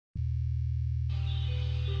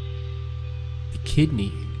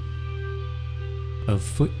kidney of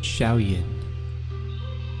foot Shaoyin.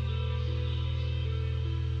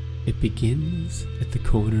 It begins at the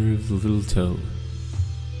corner of the little toe.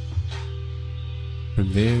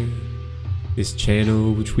 From there, this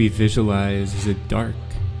channel, which we visualize as a dark,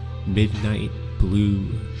 midnight blue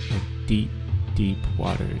of deep, deep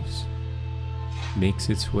waters, makes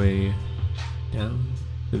its way down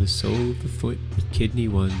to the sole of the foot at kidney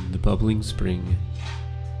 1, the bubbling spring,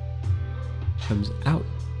 comes out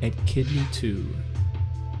at kidney 2,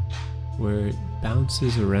 where it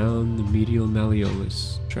bounces around the medial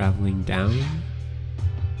malleolus, traveling down,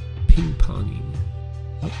 ping-ponging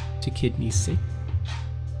up to kidney 6,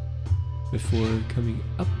 before coming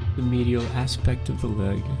up the medial aspect of the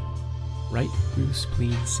leg, right through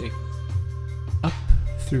spleen 6, up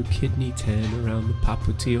through kidney 10 around the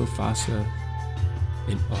popliteal fossa,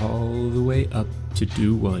 and all the way up to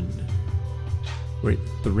do 1, where it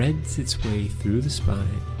threads its way through the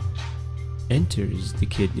spine, enters the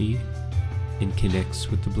kidney, and connects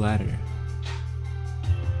with the bladder.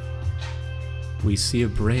 We see a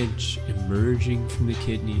branch emerging from the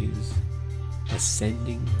kidneys,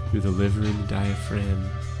 ascending through the liver and the diaphragm,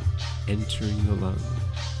 entering the lung,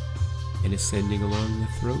 and ascending along the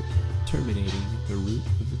throat, terminating at the root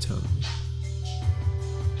of the tongue.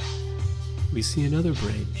 We see another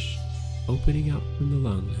branch opening out from the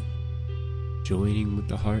lung, joining with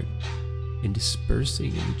the heart and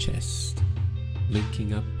dispersing in the chest,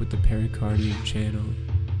 linking up with the pericardium channel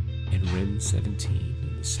and REN 17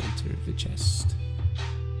 in the center of the chest.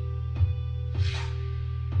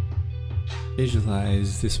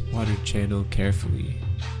 Visualize this water channel carefully.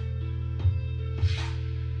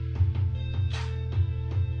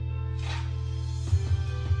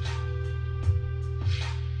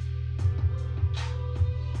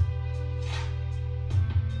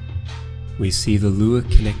 We see the Lua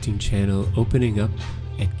connecting channel opening up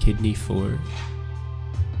at kidney 4,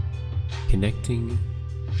 connecting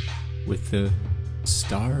with the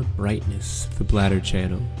star brightness of the bladder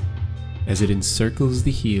channel as it encircles the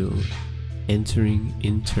heel, entering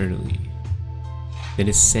internally, then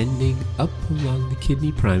ascending up along the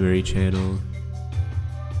kidney primary channel,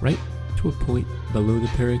 right to a point below the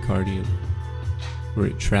pericardium, where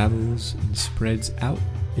it travels and spreads out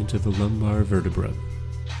into the lumbar vertebra.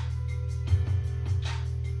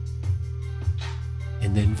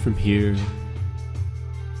 And then from here,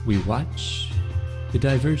 we watch the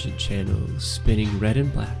divergent channel spinning red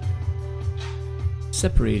and black,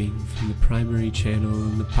 separating from the primary channel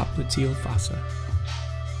in the popliteal fossa,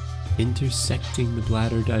 intersecting the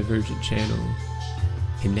bladder divergent channel,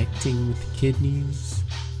 connecting with the kidneys,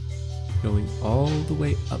 going all the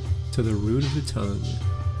way up to the root of the tongue,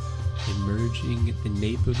 emerging at the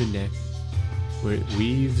nape of the neck, where it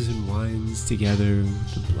weaves and winds together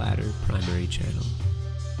with the bladder primary channel.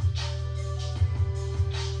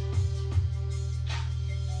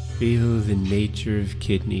 Feel the nature of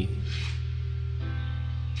kidney,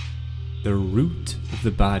 the root of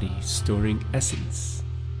the body storing essence,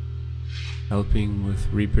 helping with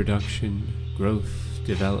reproduction, growth,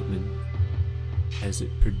 development, as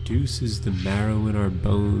it produces the marrow in our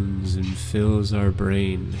bones and fills our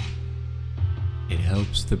brain. It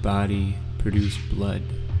helps the body produce blood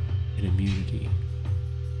and immunity.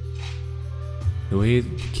 The way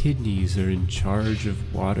that the kidneys are in charge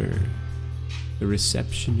of water, the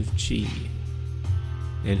reception of chi,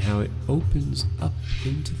 and how it opens up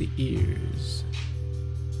into the ears.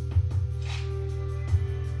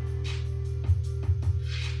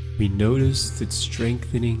 We notice that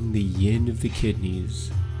strengthening the yin of the kidneys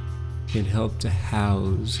can help to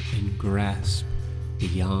house and grasp the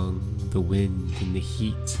yang, the wind, and the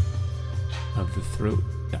heat of the throat,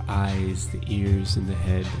 the eyes, the ears, and the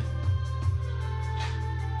head.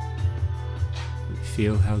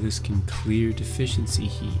 Feel how this can clear deficiency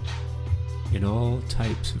heat in all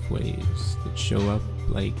types of ways that show up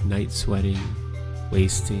like night sweating,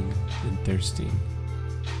 wasting, and thirsting.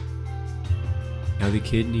 How the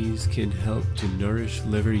kidneys can help to nourish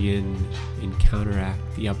liver yin and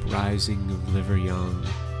counteract the uprising of liver yang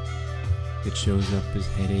that shows up as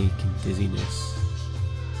headache and dizziness.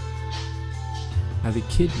 How the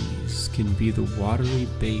kidneys can be the watery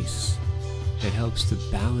base that helps to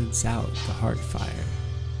balance out the heart fire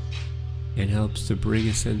and helps to bring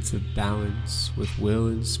a sense of balance with will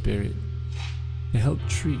and spirit to help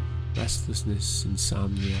treat restlessness,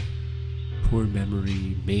 insomnia, poor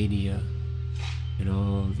memory, mania, and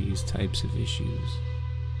all these types of issues.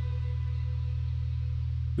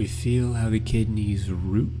 We feel how the kidneys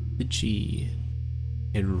root the chi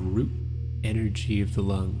and root energy of the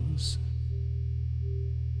lungs.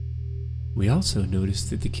 We also notice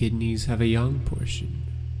that the kidneys have a yang portion,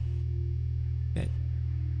 that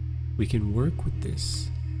we can work with this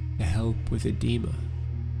to help with edema,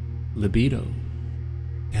 libido,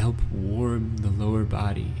 to help warm the lower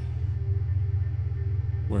body.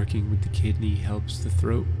 Working with the kidney helps the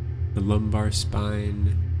throat, the lumbar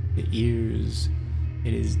spine, the ears.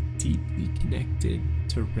 It is deeply connected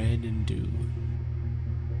to Ren and Du.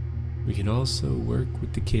 We can also work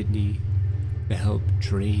with the kidney to help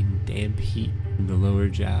drain damp heat from the lower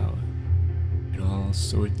jiao and all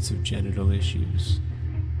sorts of genital issues.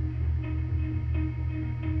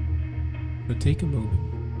 So take a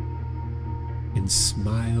moment and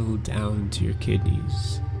smile down to your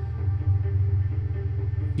kidneys.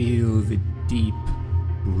 Feel the deep,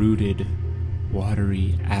 rooted,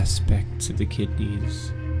 watery aspects of the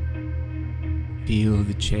kidneys. Feel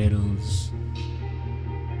the channels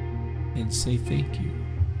and say thank you.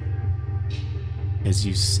 As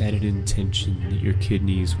you set an intention that your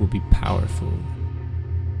kidneys will be powerful,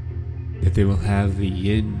 that they will have the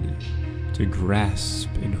yin to grasp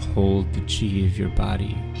and hold the chi of your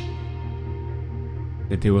body,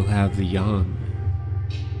 that they will have the yang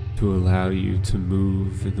to allow you to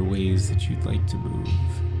move in the ways that you'd like to move,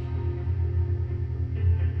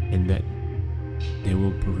 and that they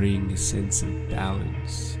will bring a sense of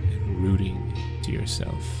balance and rooting to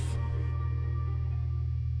yourself.